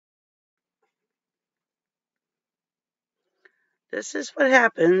This is what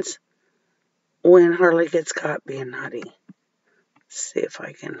happens when Harley gets caught being naughty. Let's see if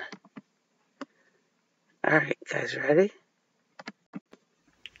I can. Alright, guys, ready?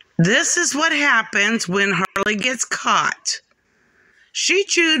 This is what happens when Harley gets caught. She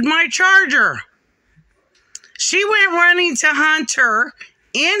chewed my charger. She went running to Hunter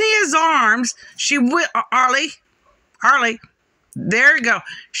in his arms. She went, Harley, there you go.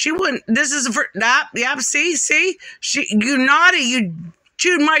 She wouldn't, this is for, yep, see, you naughty, you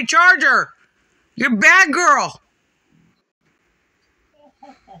chewed my charger. You're a bad girl.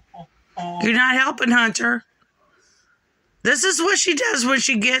 You're not helping, Hunter. This is what she does when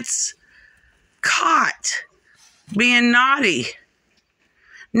she gets caught being naughty.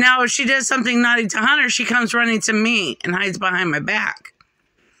 Now, if she does something naughty to Hunter, she comes running to me and hides behind my back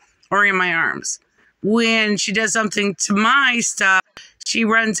or in my arms. When she does something to my stuff, she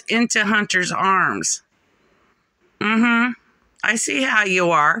runs into Hunter's arms. I see how you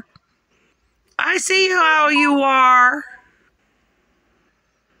are. I see how you are.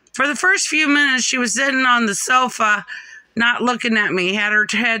 For the first few minutes, she was sitting on the sofa, not looking at me, had her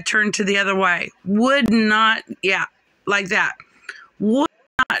head turned to the other way. Would not, yeah, like that. Would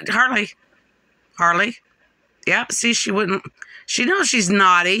not, Harley, yep, see, she wouldn't, she knows she's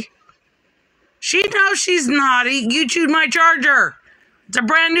naughty. She knows she's naughty. You chewed my charger. It's a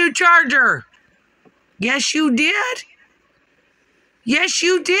brand new charger. Yes, you did. Yes,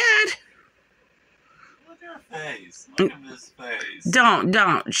 you did. Look at her face. Look at this face.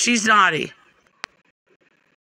 Don't. She's naughty.